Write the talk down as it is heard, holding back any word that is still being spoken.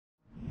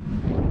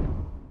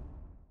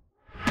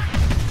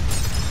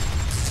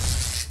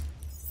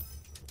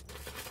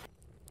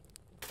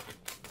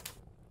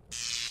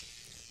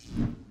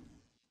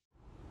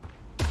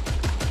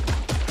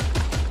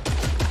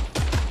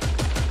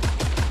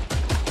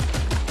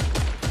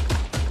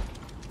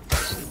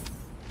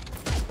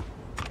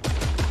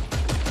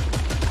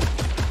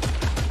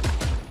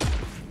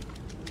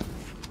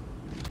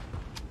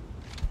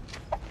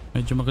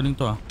Medyo magaling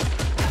to ah.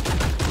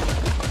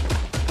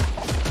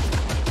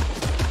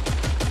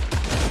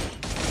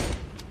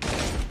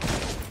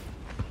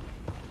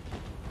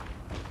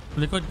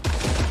 Likod.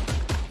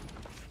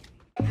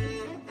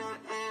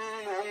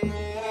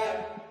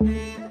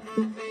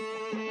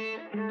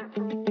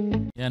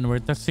 Yan,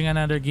 we're testing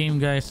another game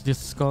guys. This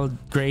is called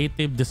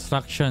Creative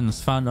Destructions,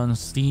 found on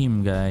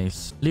Steam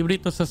guys. Libre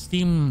ito sa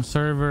Steam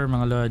server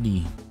mga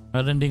lodi.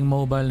 Meron ding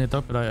mobile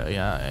nito pero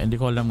hindi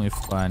ko alam if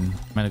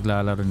may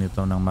naglalaro nito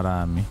ng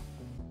marami.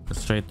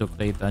 Let's try to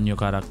create a new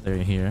character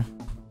here.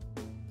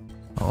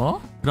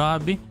 Oo,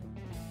 grabe.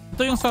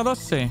 Ito yung sa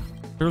Ross eh.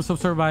 Rules of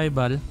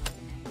Survival.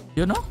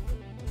 You know?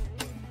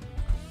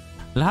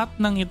 Lahat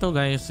ng ito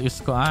guys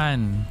is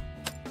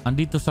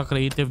andito sa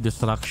Creative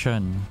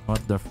Destruction.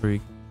 What the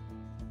freak?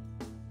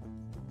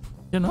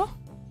 You know?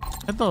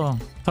 Ito,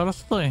 sa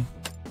Ross to eh.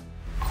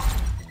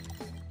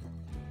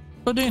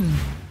 Ito din.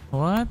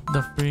 What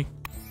the freak?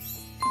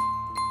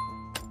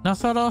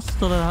 Nasa Ross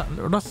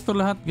to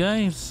lahat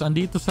guys.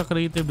 Andito sa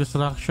Creative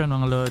Destruction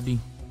ang lodi.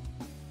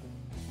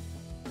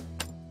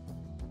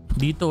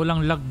 Dito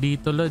walang lag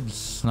dito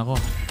lods. Nako.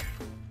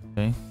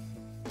 Okay.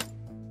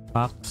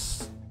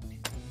 Packs.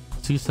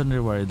 Season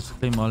rewards.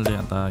 Claim all day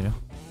tayo.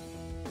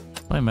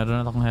 Okay,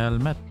 meron na akong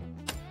helmet.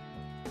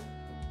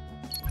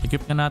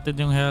 Equip na natin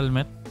yung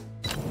helmet.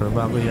 Pero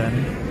bago yan.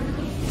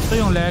 Ito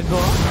yung Lego.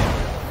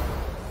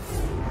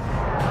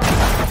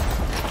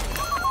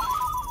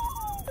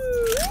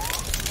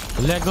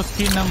 Lego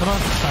skin ng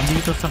Ross.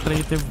 Andito sa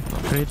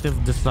Creative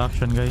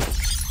Destruction guys.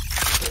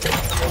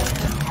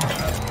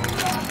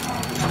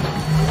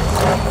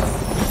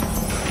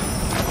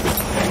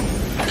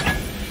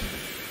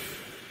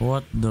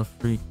 What the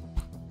freak?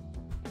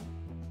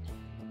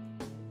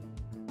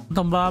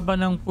 Ang baba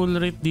ng full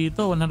rate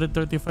dito,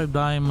 135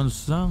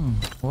 diamonds lang.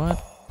 What?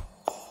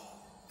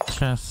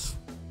 Chest.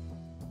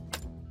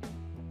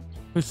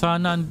 Uy,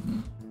 sana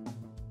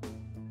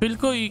feel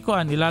ko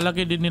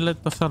ilalagay din nila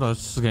ito sa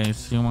Ross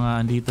guys, yung mga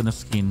andito na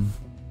skin.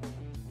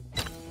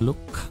 Look.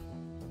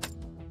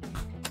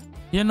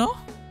 Yan o.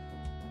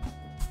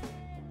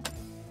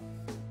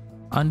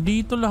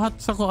 Andito lahat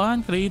sa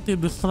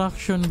Creative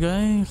Destruction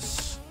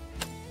guys.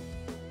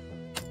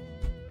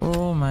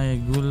 Oh my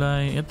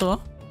gulay.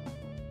 Ito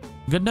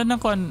ganda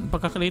ng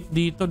pagka-create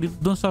dito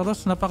doon sa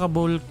Ross,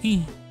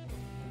 napaka-bulky.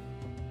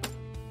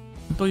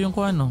 Ito yung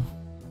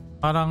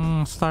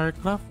parang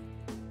StarCraft.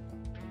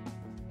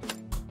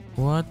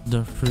 What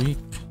the freak?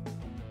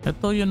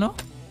 Ito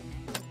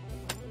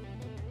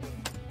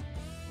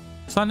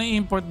sana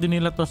i-import din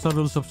nila to sa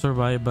Rules of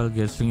Survival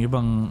guys. Yung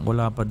ibang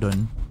wala pa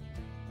doon.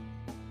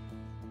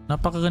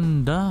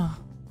 Napakaganda.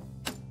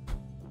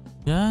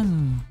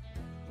 Yan.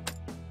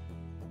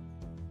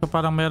 So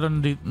parang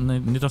meron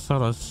dito sa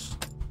Ross.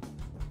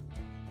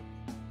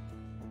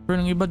 Pero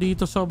yung iba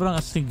dito sobrang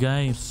astig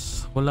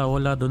guys.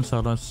 Wala doon sa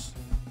Ross.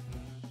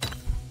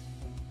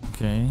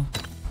 Okay.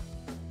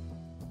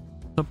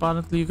 So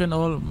apparently you can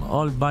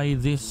all buy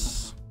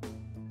this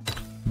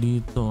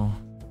dito.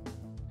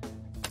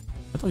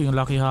 Ito yung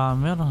Lucky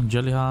Hammer,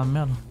 Jelly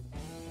Hammer.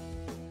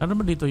 Ano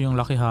ba dito yung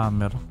Lucky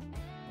Hammer?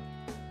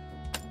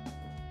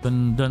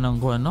 Ganda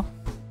ng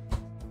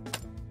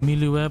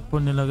melee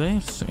weapon nila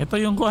guys. Ito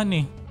yung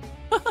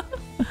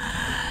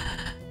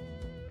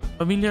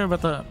familiar ba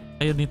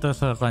tayo dito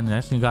sa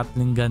guys? Yung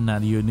Gatling gun na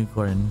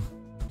unicorn.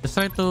 Let's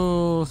try to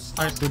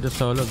start with the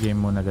solo game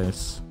muna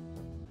guys.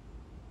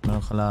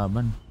 Mga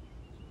kalaban.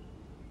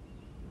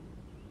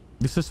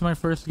 This is my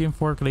first game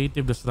for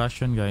Creative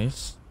Destruction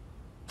guys.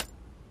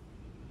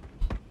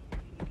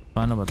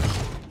 Paano ba ito?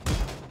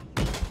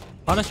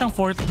 Para siyang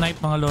Fortnite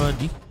mga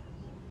lodi.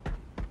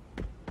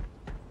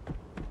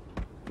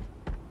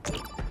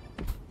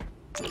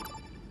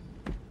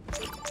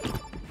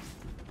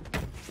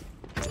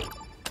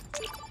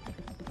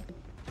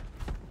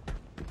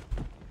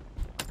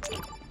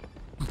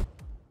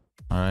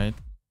 Alright.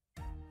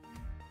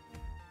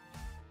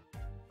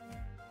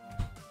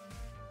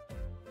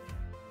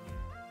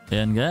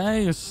 Ayan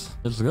guys,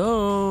 let's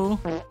go.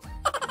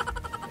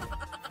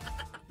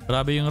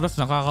 Grabe yung Ross,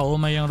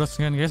 nakakaumay yung Ross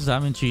ngayon guys.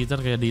 Daming cheater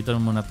kaya dito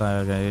muna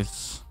tayo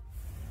guys.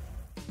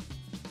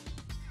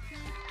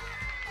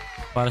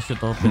 Para siya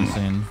to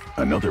pinsin.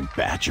 Another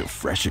batch of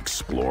fresh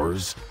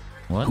explorers.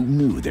 What? Who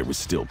knew there was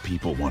still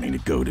people wanting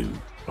to go to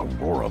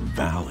Aurora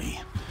Valley?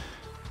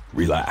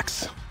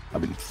 Relax, I've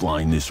been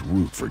flying this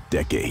route for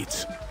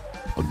decades.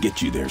 I'll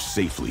get you there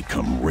safely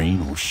come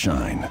rain or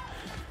shine.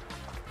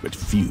 But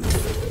few.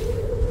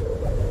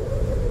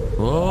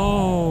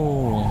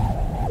 Whoa.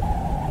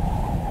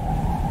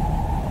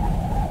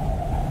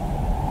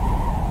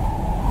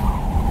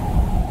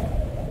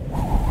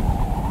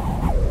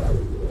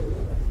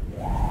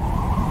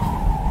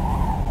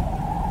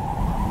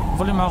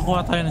 Hopefully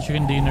makakuha tayo ng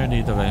chicken dinner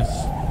dito guys.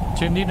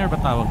 Chicken dinner ba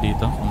tawag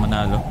dito kung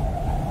manalo?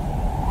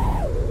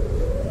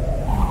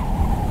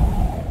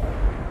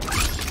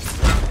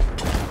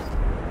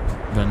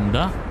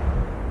 Ganda.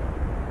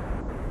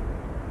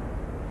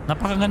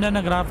 Napakaganda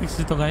na graphics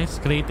dito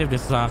guys. Creative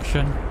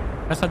Destruction.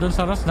 Kasi dun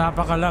sa Ross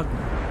napakalag.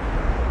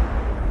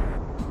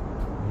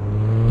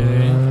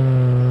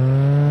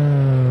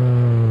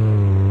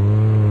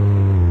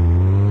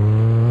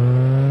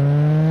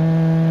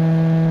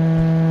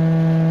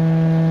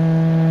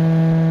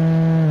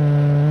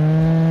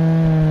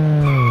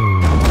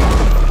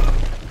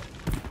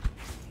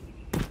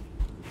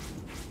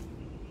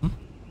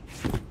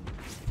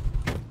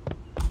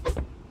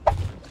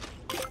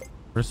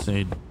 First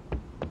aid.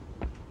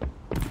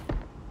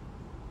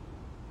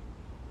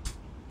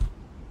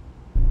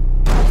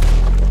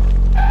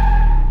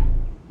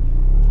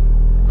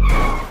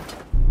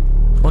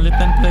 Only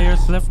 10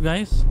 players left,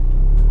 guys.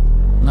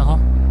 Nako.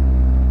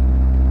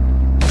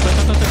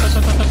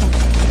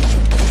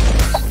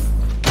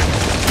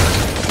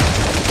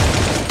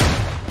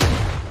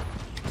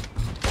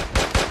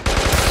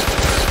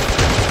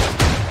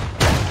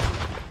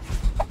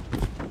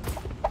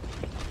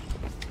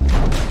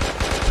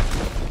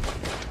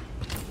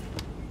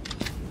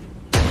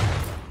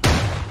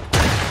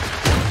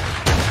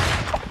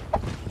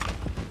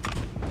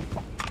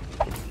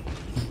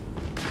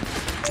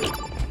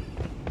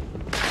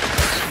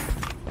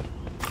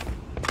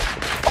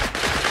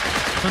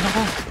 Saan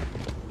ako?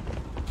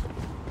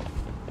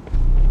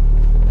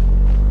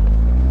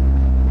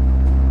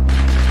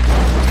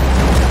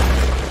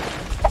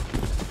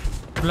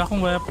 Wala akong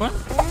weapon?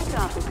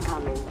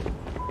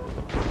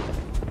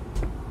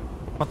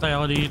 Patay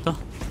ako dito.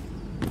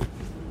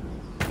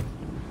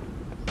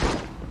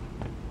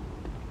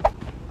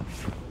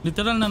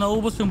 Literal na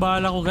naubos yung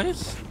bala ko,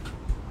 guys.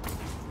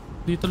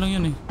 Dito lang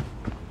yun eh.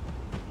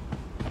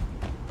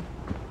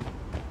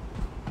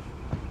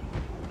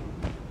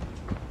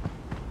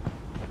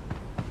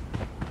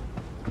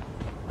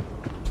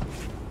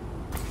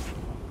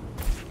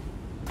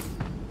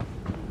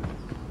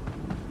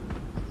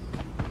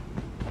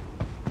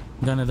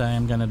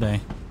 I'm gonna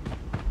die.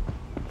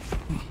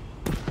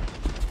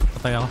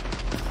 Patay ako.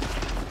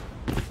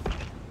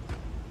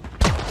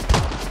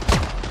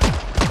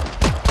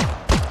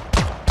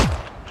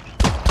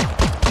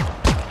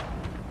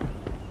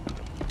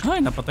 Ay,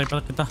 napatay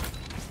pala kita.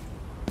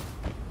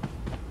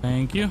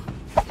 Thank you.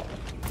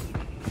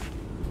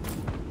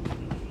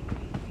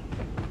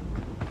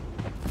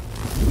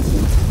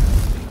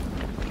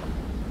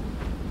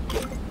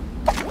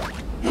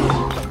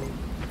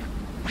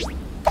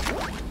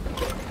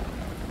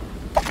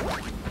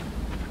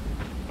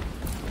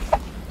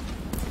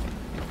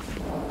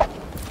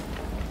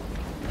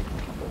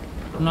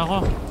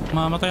 Nako,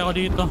 mamatay ako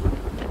dito.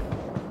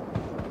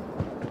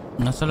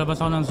 Nasa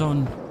labas ako ng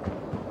zone.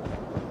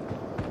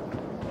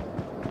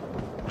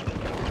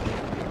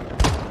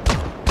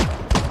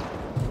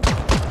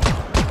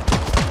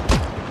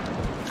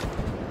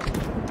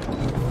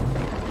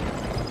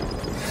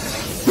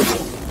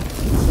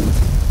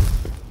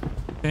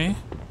 Okay.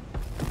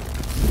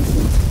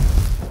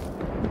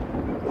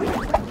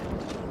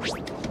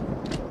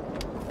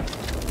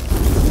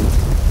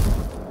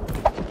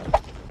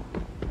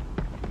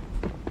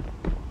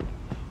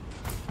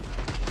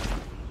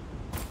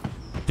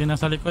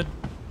 Nasa likod.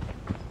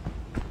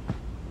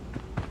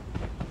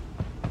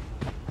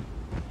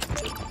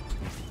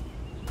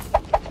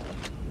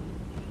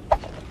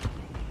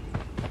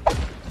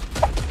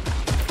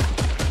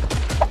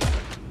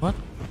 What?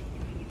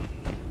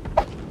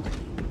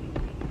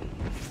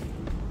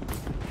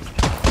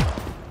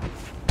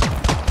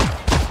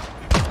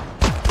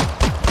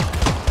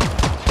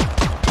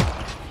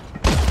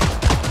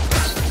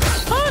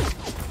 Ah!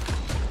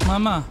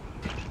 Mama.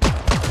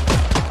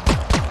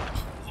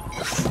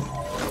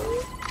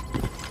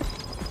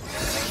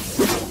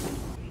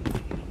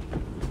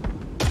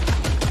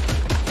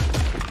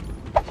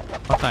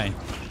 Patay.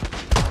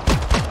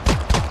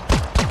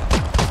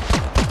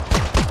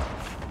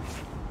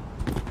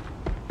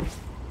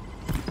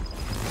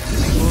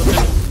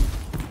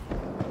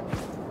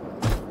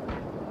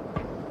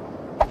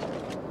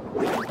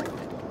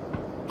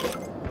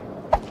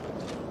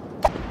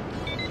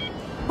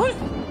 Hoy!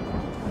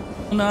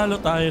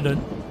 Nanalo tayo dun.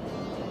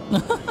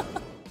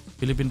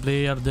 Philippine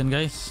player din,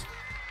 guys.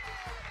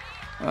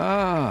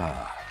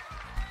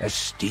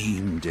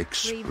 Esteemed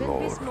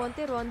explorer,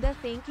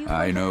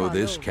 I know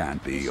this can't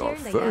be your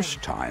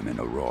first time in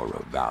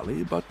Aurora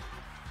Valley, but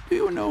do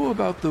you know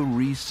about the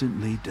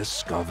recently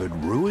discovered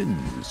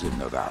ruins in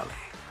the valley?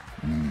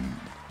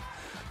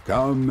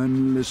 Come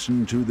and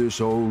listen to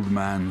this old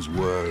man's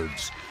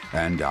words,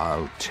 and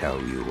I'll tell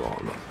you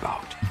all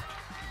about it.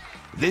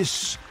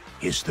 This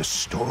is the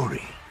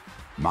story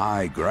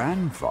my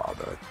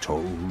grandfather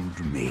told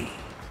me.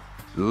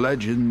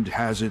 Legend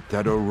has it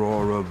that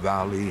Aurora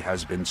Valley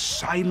has been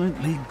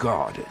silently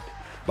guarded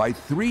by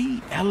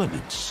 3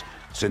 elements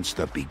since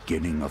the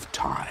beginning of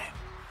time: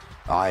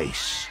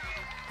 ice,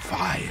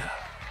 fire,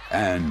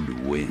 and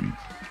wind.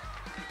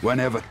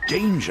 Whenever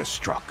danger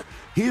struck,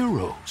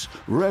 heroes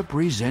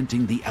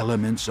representing the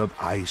elements of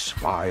ice,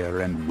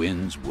 fire, and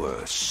winds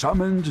were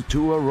summoned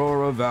to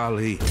Aurora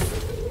Valley.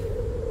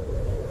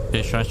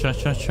 Okay, sure.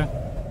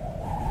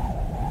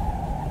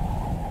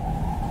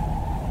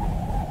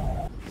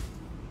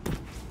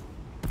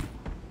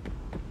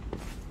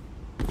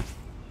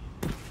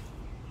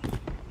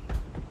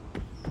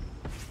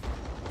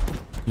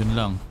 Yun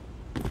lang.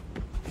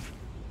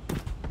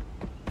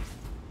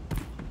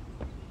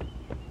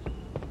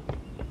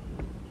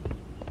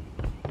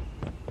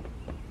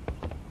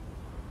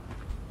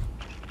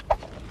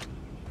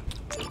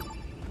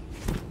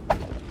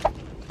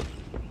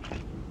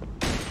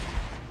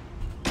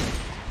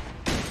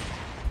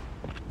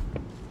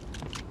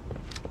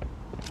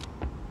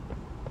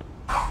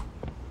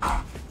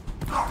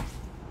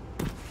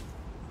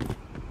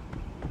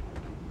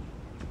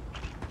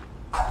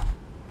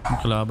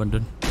 kalaban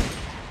dun.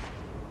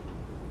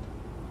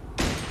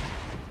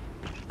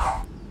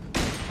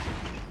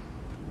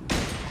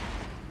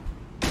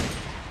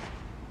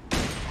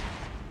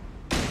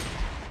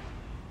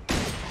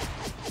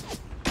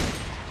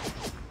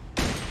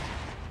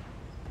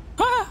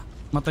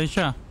 Matay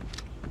siya.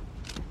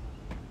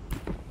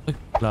 Ay,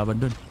 laban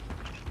dun.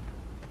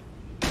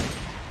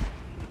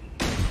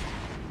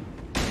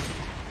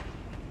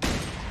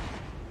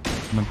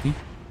 Manti.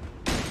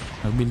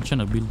 Nag-build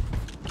siya, nag-build.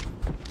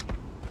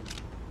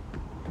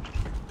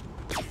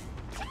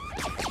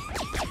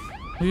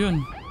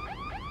 Ayun.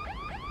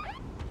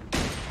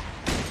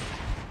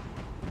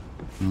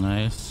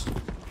 Nice.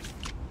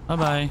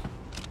 Bye-bye.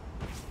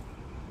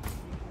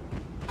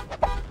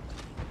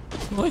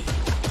 Uy.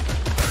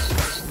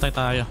 Patay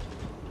tayo.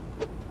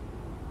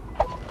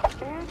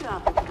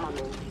 Airdrop is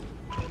coming.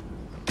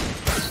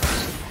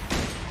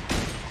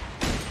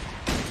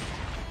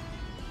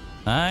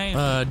 Nice.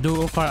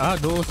 Duo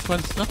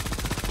squads na.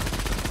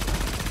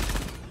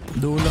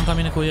 Duo lang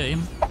kami ni Kuya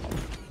Im.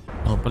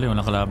 Oh, pala yung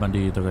nakalaban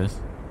dito,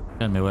 guys.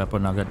 Yan, may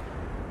weapon agad.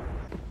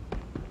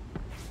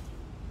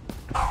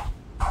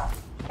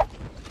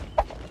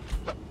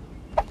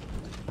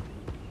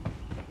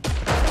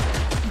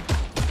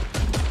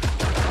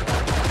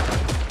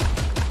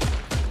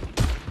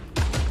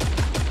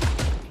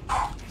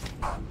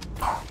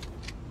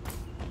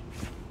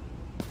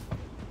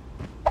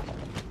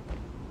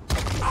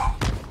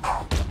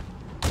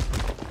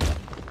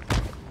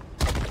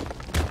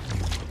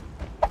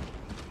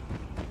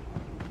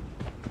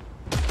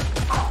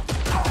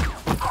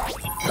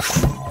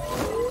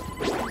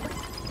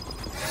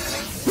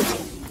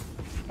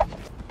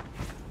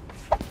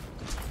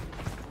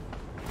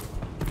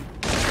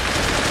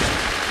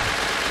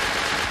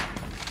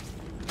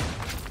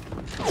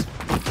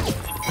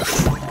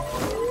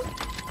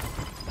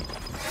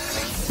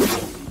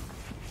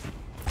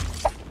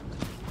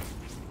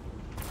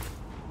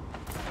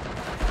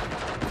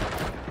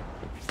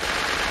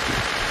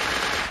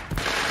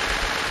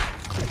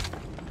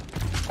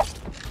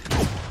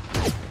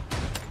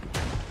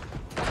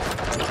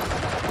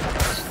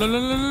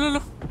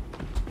 Lala.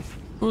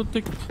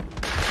 Putik.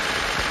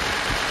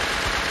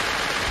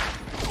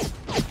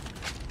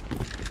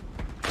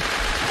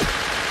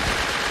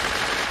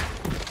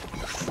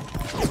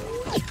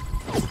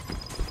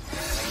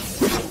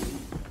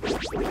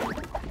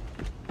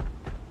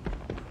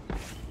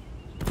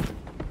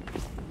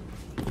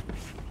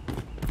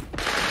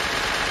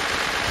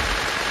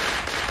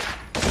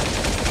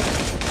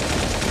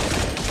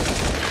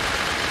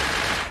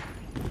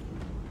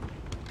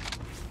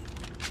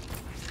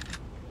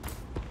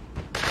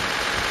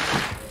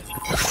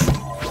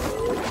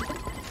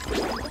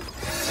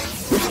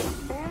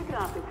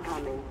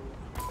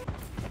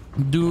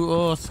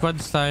 Duo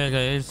squads tayo,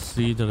 guys.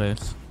 Dito,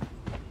 guys.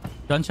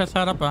 Gunshot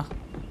sa harap, ah.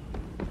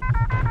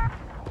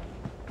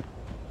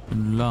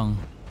 Yun lang.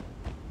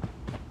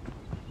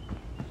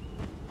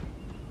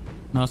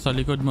 Nasa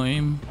likod mo,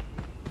 Aim.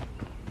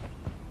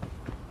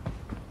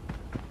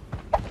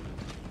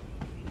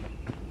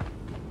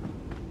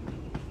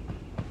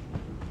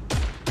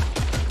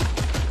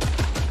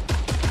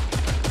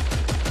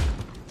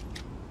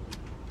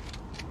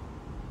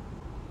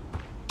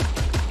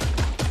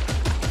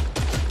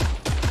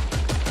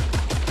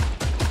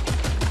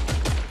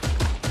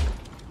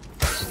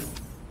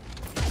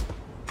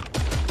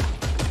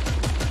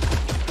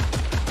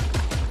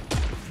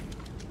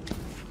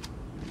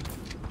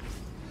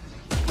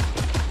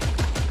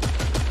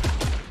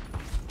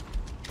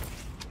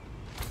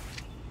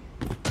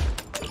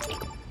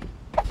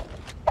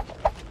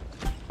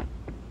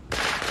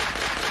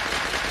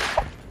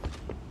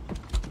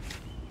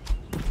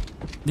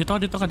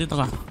 Dito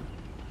ka.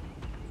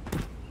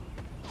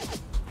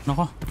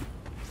 Nako.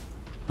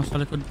 Nasa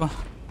likod pa.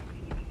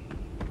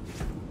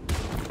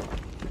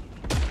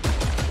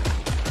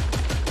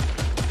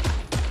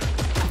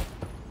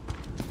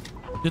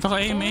 Dito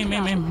ka, aim.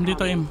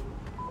 Dito, aim.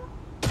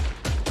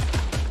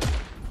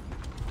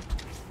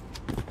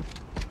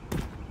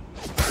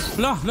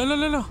 La.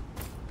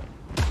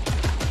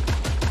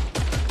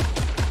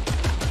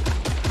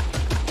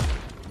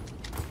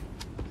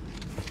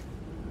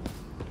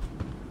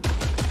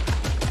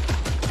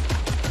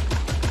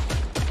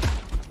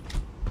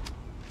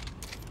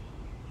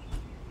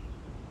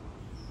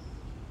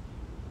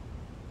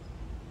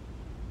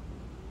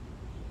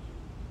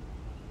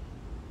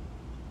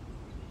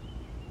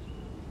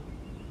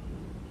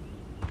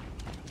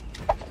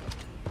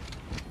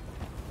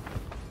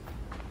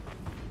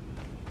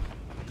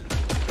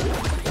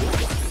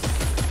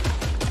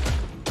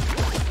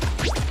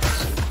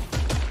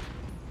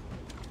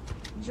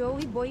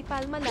 Joey Boy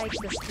Palma like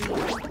the stream.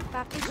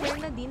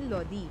 Pakishare na din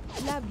Lodi.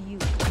 Love you.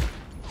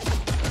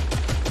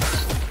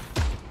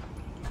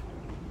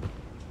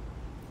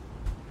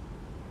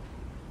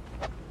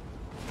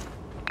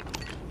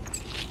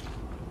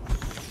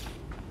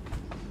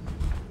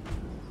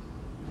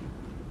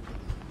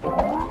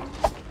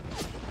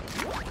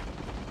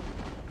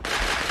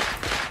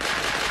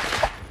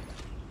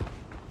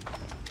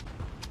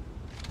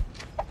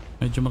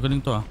 Medyo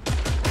magaling to ah.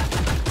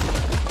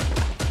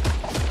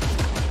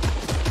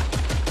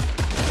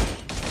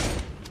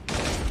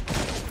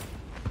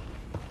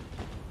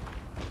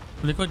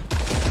 Likod.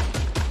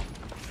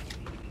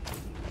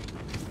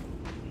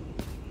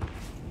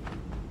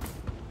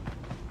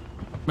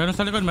 Meron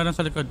sa likod, meron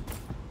sa likod.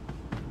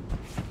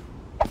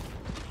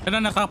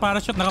 Kaya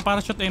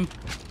nakaparachute aim.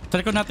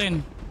 Sa likod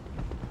natin.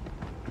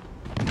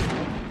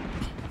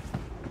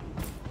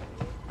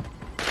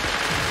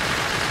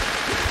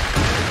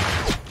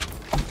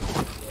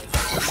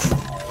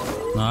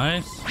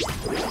 Nice.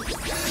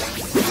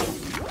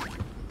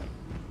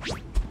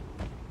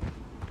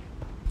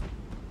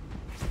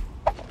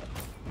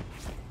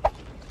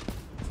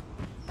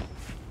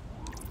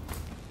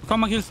 Ikaw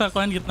mag-heal sa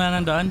kuhan,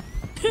 gitna ng daan.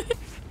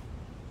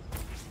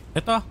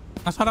 Ito,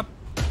 nasa harap.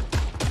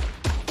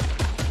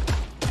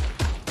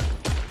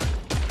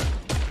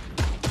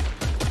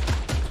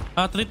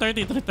 Ah,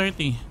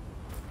 330.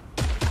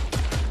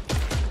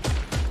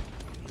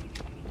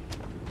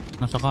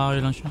 Nasa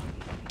kahoy lang siya.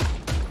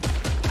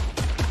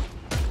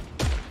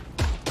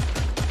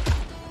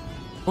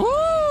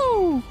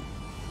 Woo!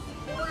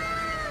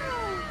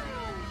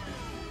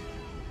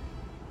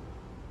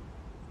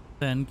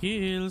 10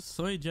 kills.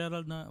 Soy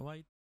Gerald na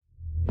white.